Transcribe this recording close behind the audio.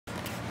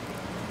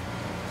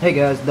Hey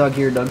guys, Doug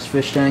here, Doug's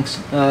Fish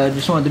Tanks.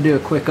 Just wanted to do a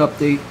quick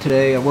update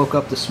today. I woke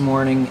up this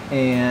morning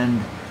and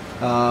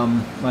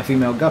my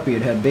female guppy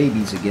had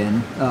babies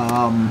again.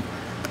 And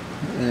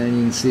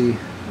you can see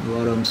a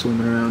lot of them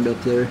swimming around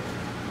up there.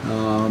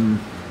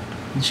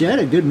 She had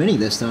a good mini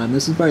this time.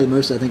 This is probably the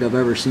most I think I've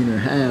ever seen her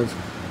have.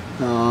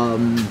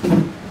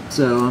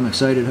 So I'm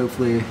excited.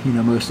 Hopefully,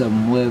 most of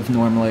them live.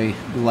 Normally,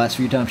 the last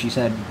few times she's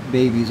had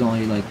babies,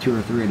 only like 2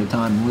 or 3 at a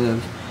time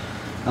live.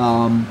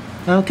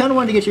 I kind of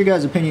wanted to get your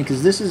guys' opinion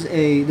because this is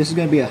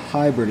going to be a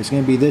hybrid. It's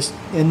going to be this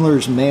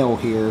Endler's male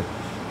here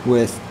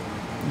with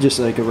just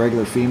like a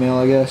regular female,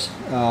 I guess.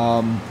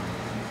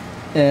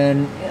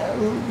 And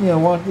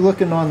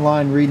looking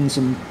online, reading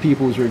some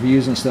people's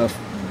reviews and stuff,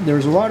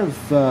 there's a lot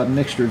of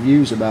mixed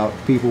reviews about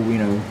people,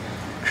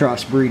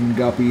 crossbreeding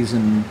guppies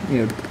and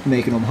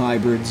making them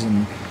hybrids,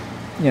 and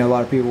a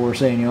lot of people were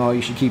saying, oh,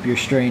 you should keep your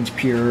strains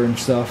pure and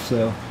stuff.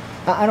 So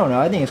I don't know.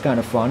 I think it's kind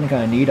of fun,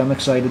 kind of neat. I'm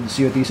excited to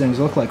see what these things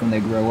look like when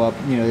they grow up.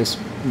 This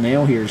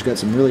male here's got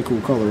some really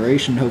cool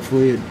coloration.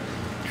 Hopefully, it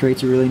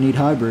creates a really neat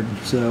hybrid.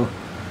 So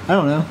I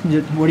don't know.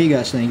 What do you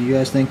guys think? You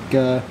guys think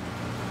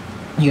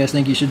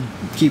you should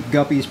keep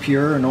guppies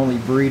pure and only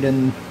breed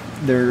in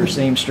their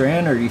same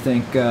strand, or do you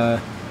think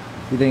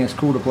it's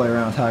cool to play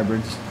around with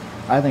hybrids?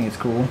 I think it's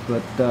cool,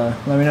 but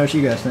let me know what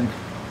you guys think.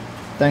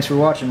 Thanks for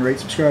watching. Rate,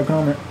 subscribe,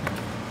 comment.